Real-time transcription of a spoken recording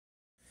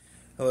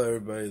Hello,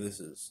 everybody. This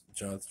is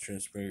Jonathan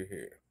Trenspringer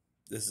here.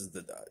 This is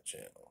the Dot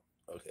Channel.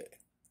 Okay.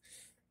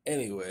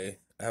 Anyway,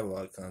 I have a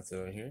lot of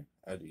content on here.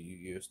 I do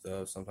Yu-Gi-Oh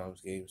stuff, sometimes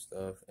game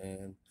stuff,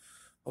 and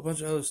a whole bunch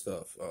of other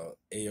stuff.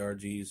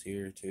 ARGs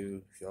here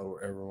too. If y'all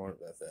were ever wondering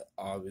about that,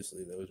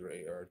 obviously those were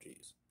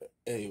ARGs. But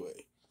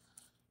anyway,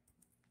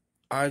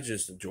 I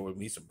just enjoyed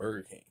me some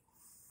Burger King.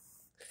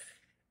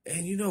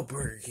 And you know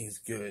Burger King's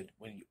good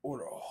when you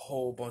order a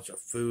whole bunch of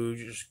food.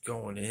 You're just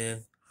going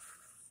in.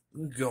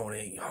 You're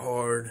going in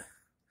hard.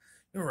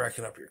 You're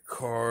racking up your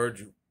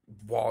cards. Your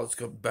wallet's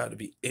about to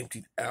be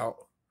emptied out.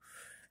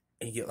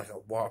 And you get like a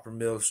Whopper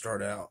meal to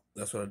start out.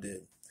 That's what I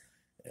did.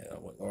 And I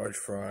went large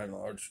fry and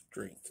large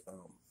drink.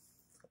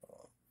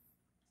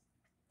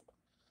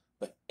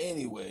 But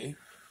anyway,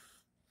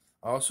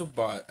 I also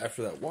bought,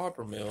 after that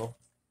Whopper meal,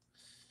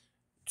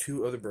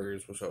 2 other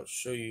burgers, which I'll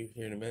show you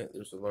here in a minute.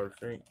 There's a large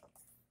drink.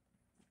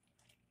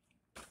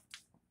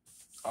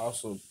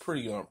 Also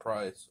pretty good on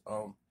price.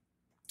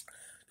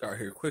 Got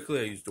here quickly.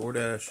 I used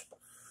DoorDash.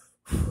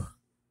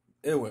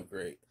 It went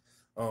great.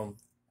 So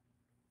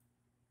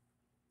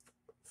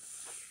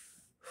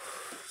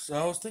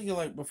I was thinking,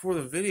 like, before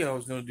the video, I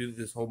was gonna do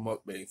this whole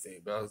mukbang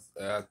thing, but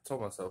I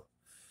told myself,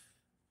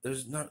 I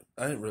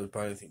didn't really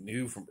buy anything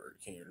new from Burger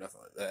King or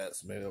nothing like that,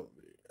 so maybe that would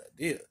be an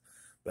idea.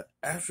 But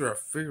after I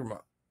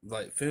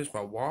finished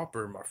my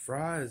Whopper, my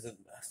fries, and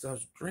I still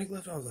have drink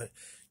left, I was like,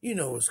 you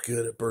know what's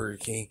good at Burger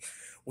King?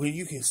 When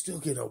you can still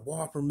get a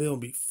Whopper meal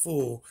and be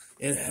full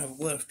and have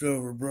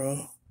leftover,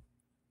 bro.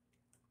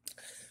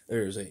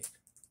 There's a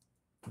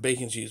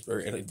bacon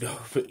cheeseburger and a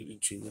double bacon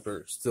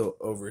cheeseburger still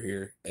over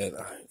here, and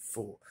I'm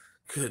full.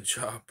 Good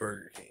job,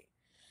 Burger King.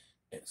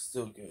 It's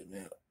still good,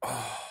 man.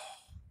 Oh,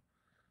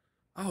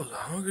 I was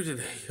hungry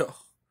today, y'all.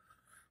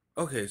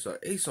 Okay, so I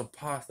ate some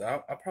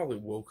pasta. I probably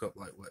woke up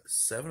like,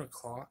 7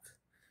 o'clock?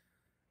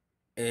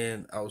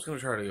 And I was going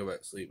to try to go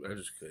back to sleep, but I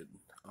just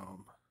couldn't.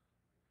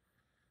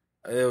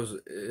 It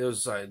was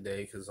a side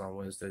day because on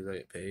Wednesdays I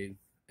get paid.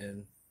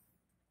 And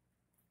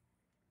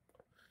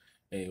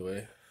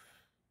anyway,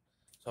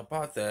 so I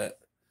bought that.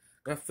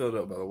 Got filled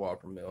up by the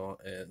Whopper meal,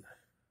 and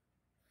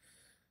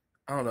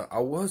I don't know. I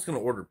was gonna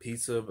order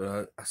pizza,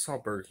 but I saw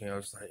Burger King. I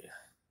was like,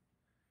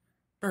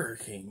 Burger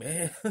King,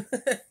 man.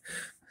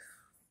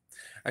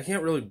 I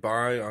can't really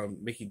buy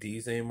Mickey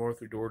D's anymore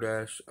through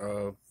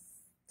DoorDash.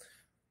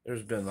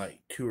 There's been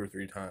like 2 or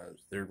 3 times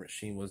their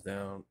machine was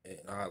down, and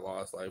I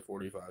lost like $45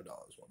 one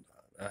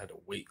time. I had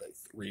to wait like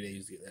 3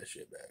 days to get that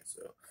shit back.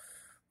 So,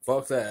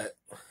 fuck that.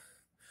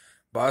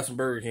 Buy some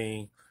Burger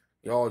King.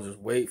 Y'all just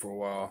wait for a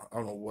while. I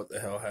don't know what the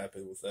hell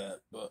happened with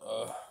that, but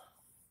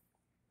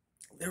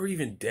they were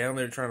even down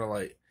there trying to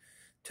like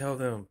tell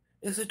them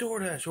it's a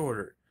DoorDash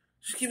order.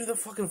 Just give me the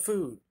fucking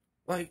food.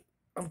 Like,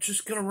 I'm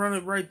just gonna run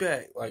it right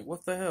back. Like,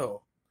 what the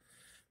hell?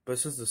 But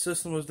since the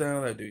system was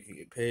down, that dude can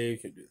get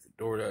paid, can do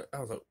the DoorDash. I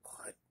was like,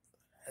 what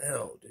the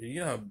hell, dude? You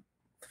know how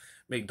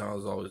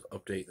McDonald's always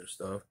update their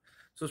stuff.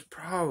 So it's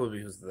probably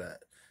because of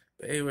that.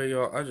 But anyway,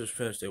 y'all, I just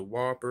finished a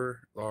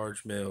Whopper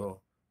large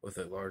meal with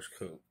a large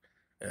Coke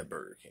at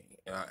Burger King.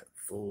 And I'm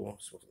full,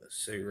 smoking a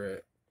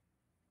cigarette.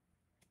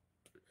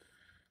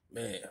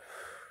 Man,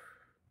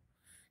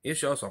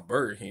 get y'all some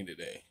Burger King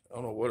today. I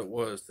don't know what it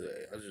was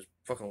today. I just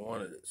fucking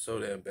wanted it so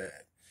damn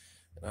bad.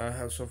 And I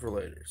have some for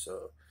later.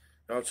 So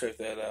y'all check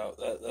that out.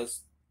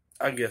 That's,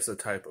 I guess, a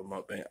type of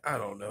mukbang. I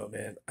don't know,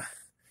 man.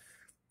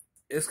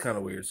 It's kind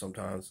of weird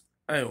sometimes.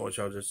 I didn't want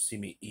y'all just to see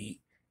me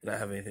eat and not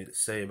have anything to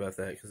say about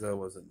that because that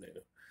wasn't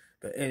new.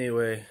 But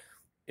anyway,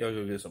 y'all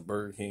go get some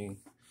Burger King.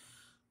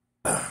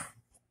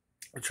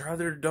 Try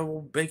their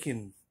double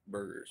bacon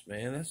burgers,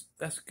 man.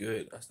 That's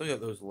good. I still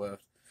got those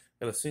left.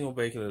 Got a single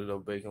bacon and a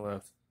double bacon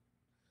left.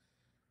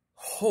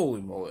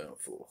 Holy moly, I'm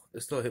full.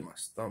 It still hit my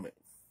stomach.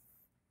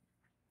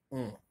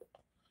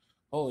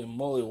 Holy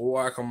moly,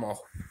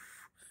 whack-a-mole.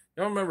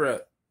 Y'all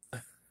remember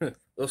that?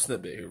 Little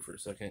snippet here for a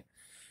second.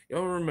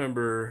 Y'all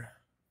remember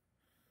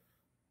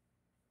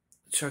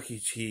Chuck E.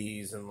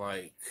 Cheese and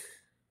like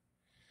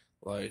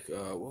what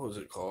was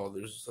it called?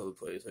 There's this other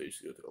place I used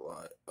to go to a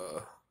lot.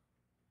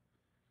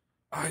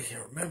 I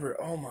can't remember.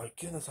 Oh my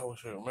goodness, I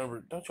wish I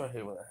remembered. Don't y'all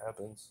hate when that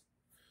happens?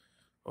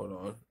 Hold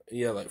on.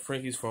 Yeah, like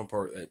Frankie's Fun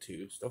Park, that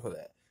too. Stuff like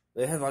that.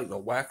 They had like the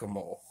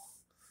whack-a-mole.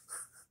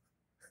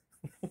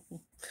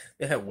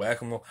 They had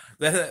whack-a-mole.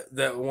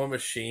 That one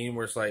machine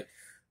where it's like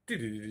he's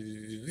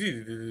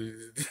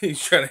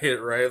trying to hit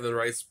it right in the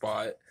right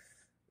spot.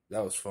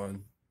 That was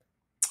fun.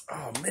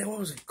 Oh man, what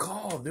was it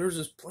called? There was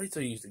this place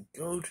I used to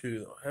go to.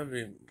 I don't have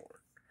it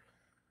anymore.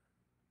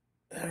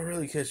 That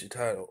really catchy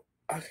title.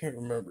 I can't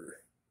remember.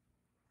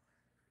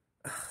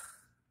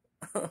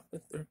 I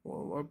went there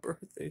one of my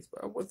birthdays,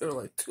 but I went there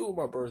like 2 of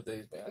my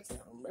birthdays, man. I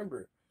can't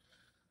remember.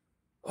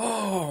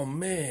 Oh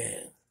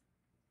man.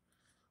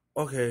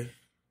 Okay.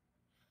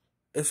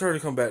 It started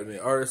to come back to me.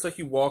 Alright, it's like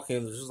you walk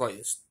in, there's just like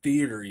this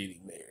theater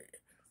eating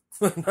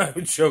area. I'm not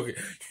even joking.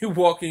 You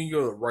walk in, you go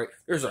to the right,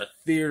 there's a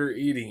theater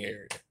eating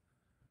area.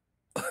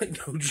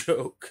 Like, no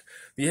joke.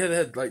 Yeah, they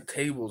had like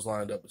tables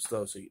lined up and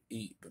stuff so you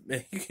eat, but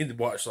man, you can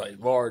watch like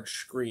large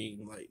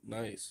screen, like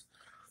nice.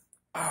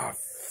 I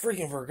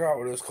freaking forgot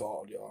what it's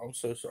called, y'all. I'm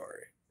so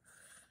sorry.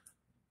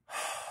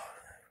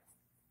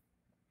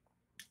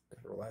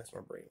 Gotta relax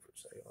my brain for a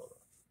second. Hold on.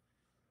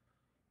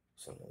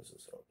 Sometimes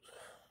this helps.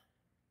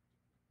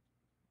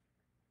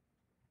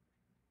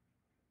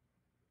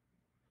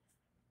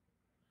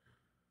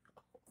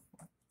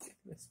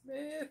 Goodness,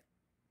 man.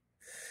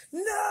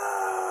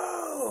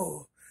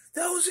 No!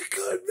 That was a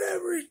good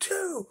memory,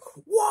 too!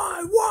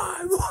 Why?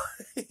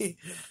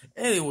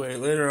 Anyway,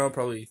 later on I'll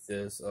probably eat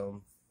this.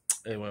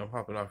 Anyway, I'm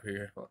hopping off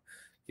here.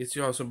 Get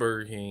you all some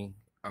Burger King.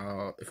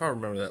 If I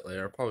remember that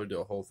later, I'll probably do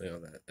a whole thing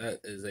on that.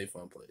 That is a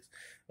fun place.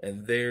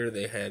 And there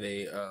they had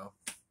a, I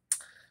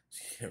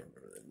can't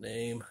remember the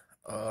name.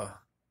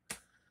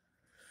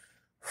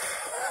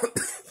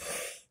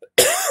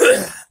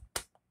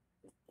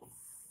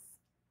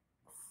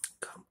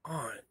 Come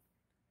on. It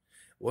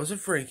wasn't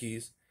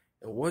Frankie's.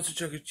 It wasn't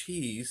Chuck E.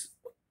 Cheese.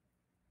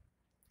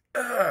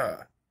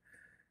 Ah.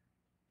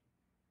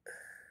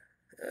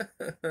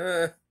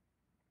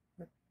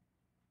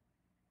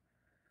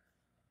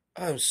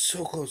 I'm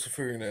so close to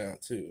figuring it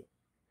out, too.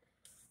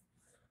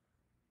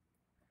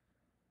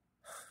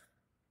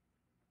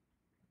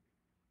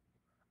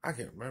 I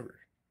can't remember.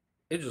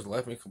 It just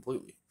left me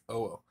completely.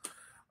 Oh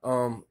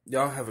well.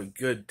 Y'all have a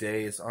good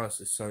day. It's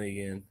honestly sunny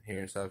again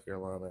here in South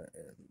Carolina,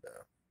 and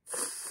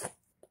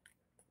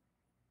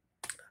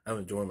I'm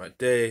enjoying my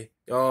day.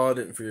 Y'all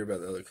didn't forget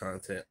about the other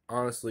content.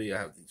 Honestly, I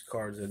have these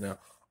cards in now.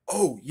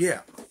 Oh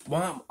yeah,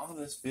 while I'm on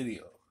this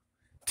video,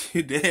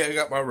 today I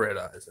got my red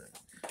eyes in.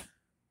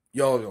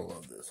 Y'all gonna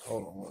love this.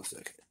 Hold on 1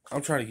 second.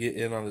 I'm trying to get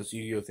in on this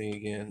Yu-Gi-Oh thing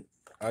again.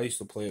 I used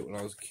to play it when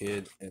I was a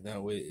kid, and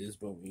that way it is.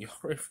 But when y'all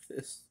ready for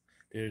this,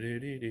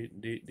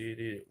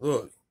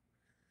 look.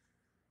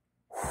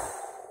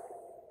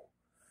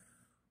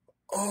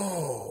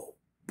 Oh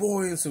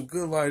boy, and some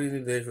good lighting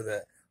today for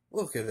that.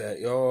 Look at that,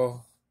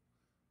 y'all.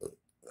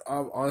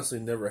 I've honestly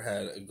never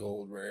had a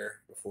gold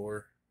rare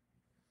before.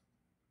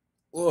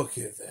 Look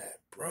at that,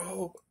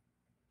 bro.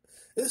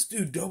 This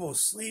dude double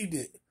sleeved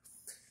it.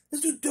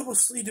 This dude double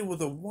sleeved it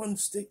with a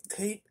 1-stick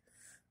tape.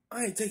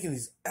 I ain't taking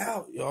these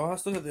out, y'all.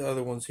 Let's look at the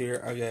other ones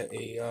here. I got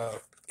a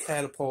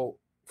catapult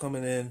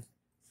coming in.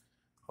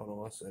 Hold on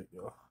 1 sec,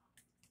 y'all.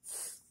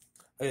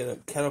 I got a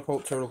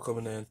catapult turtle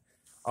coming in.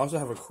 I also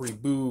have a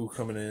Karibu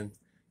coming in.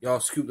 Y'all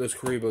scoop those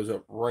Karibos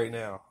up right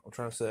now. I'm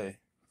trying to say.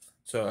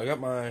 So I got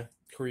my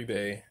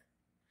Karibe.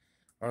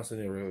 Honestly,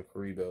 never really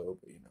Karibo,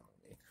 but you know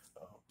what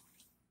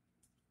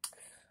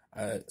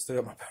I mean. I still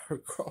got my power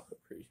crawler.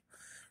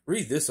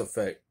 Read this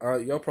effect.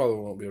 Y'all probably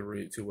won't be able to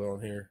read it too well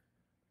in here.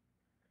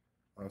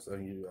 Honestly, I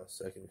can give you a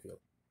second if you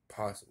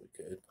possibly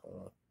could.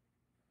 Hold on.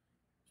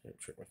 Can't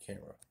trick my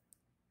camera.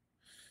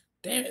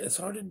 Damn it, that's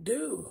hard to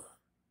do.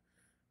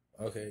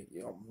 Okay,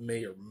 y'all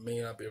may or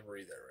may not be able to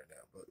read that right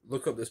now, but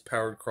look up this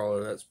powered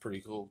crawler. That's a pretty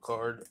cool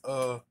card.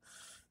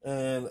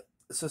 And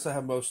since I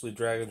have mostly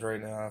dragons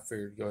right now, I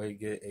figured go ahead and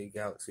get a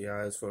Galaxy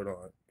Eyes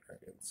Photon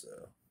dragon. So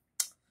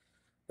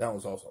that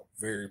one's also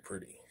very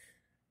pretty.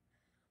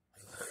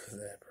 Look at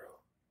that, bro.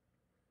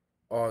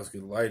 Oh, it's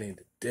good lighting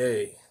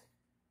today.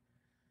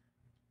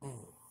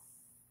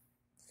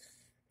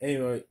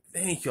 Anyway,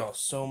 thank y'all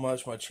so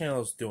much. My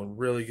channel's doing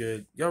really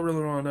good. Y'all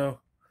really want to know?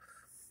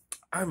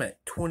 I'm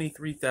at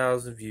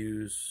 23,000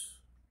 views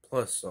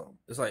plus some.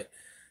 It's like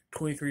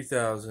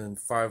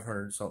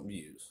 23,500 something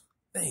views.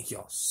 Thank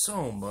y'all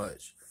so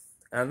much.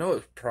 And I know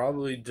it's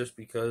probably just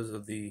because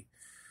of the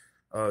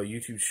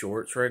YouTube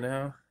Shorts right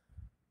now.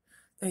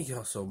 Thank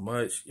y'all so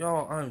much.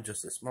 Y'all, I'm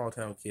just a small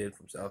town kid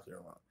from South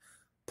Carolina.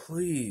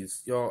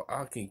 Please, y'all,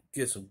 I can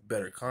get some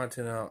better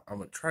content out. I'm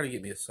going to try to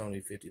get me a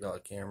Sony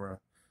 $50 camera.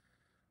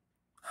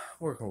 I'm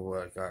working with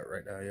what I got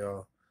right now,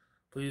 y'all.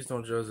 Please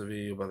don't judge the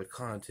video by the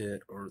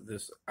content or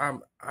this.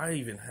 I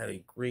even had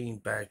a green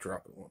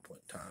backdrop at one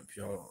point in time, if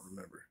y'all don't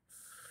remember.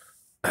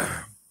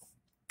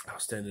 I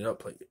was standing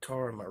up playing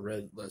guitar in my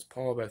red Les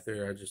Paul back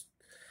there.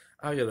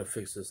 I gotta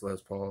fix this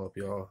Les Paul up,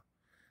 y'all.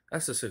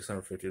 That's a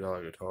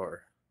 $650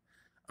 guitar.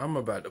 I'm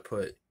about to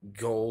put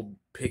gold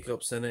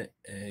pickups in it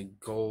and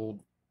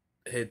gold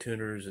head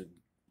tuners and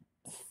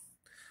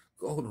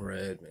gold and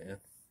red, man.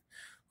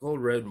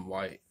 Gold, red, and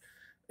white.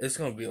 It's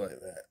gonna be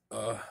like that.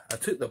 I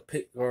took the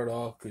pick guard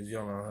off because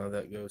y'all know how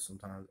that goes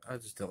sometimes. I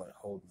just don't like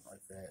holding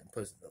like that. And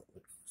plus,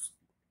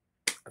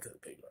 I took the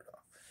pick guard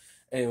off.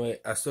 Anyway,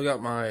 I still got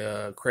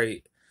my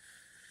crate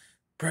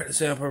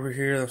practice amp over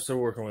here. I'm still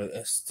working with it.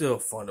 It's still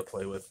fun to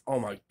play with. Oh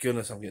my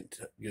goodness, I'm getting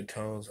good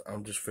tones.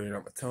 I'm just figuring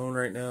out my tone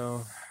right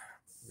now.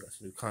 Got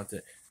some new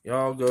content.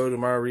 Y'all go to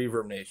my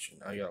Reverb Nation.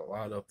 I got a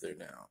lot up there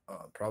now.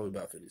 Probably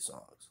about 50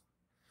 songs.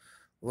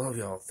 Love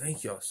y'all.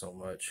 Thank y'all so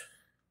much.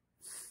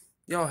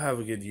 Y'all have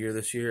a good year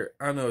this year.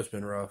 I know it's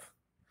been rough.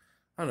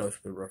 I know it's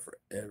been rough for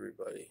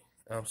everybody.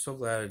 I'm so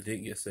glad I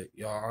didn't get sick.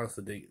 Y'all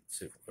honestly did get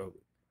sick from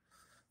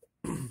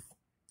COVID.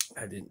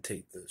 I didn't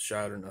take the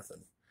shot or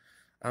nothing.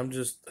 I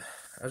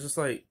just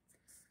like,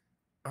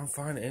 I'm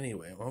fine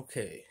anyway. I'm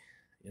okay.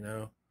 You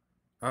know,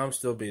 I'm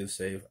still being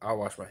safe. I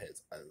wash my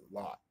hands a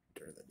lot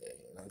during the day,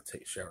 and I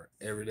take a shower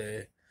every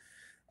day.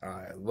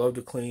 I love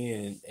to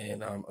clean,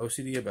 and I'm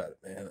OCD about it,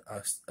 man.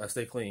 I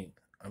stay clean.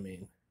 I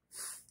mean,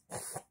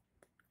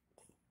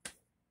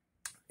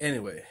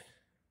 anyway,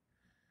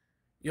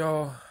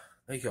 y'all,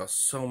 thank y'all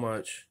so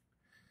much.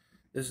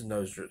 This is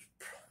nose drip,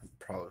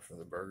 probably from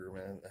the burger,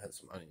 man. It had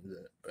some onions in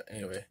it. But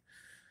anyway,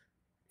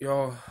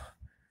 y'all,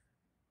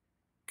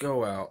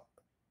 go out,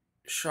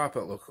 shop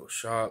at local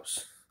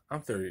shops.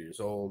 I'm 30 years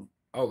old.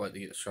 I would like to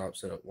get a shop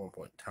set up at one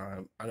point in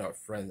time. I know a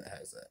friend that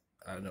has that.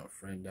 I know a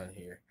friend down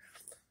here.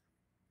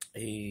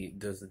 He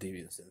does the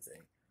deviant sin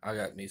thing. I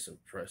got me some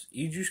fresh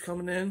e-juice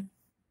coming in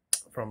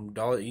from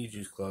Dollar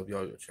E-Juice Club.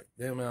 Y'all go check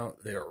them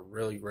out. They are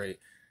really great.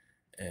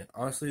 And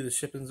honestly, the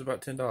shipping's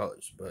about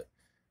 $10. But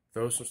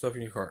throw some stuff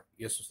in your cart.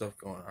 Get some stuff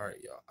going. All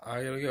right, y'all.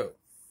 I gotta go.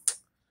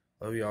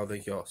 Love y'all.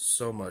 Thank y'all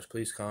so much.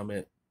 Please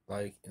comment,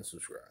 like, and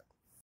subscribe.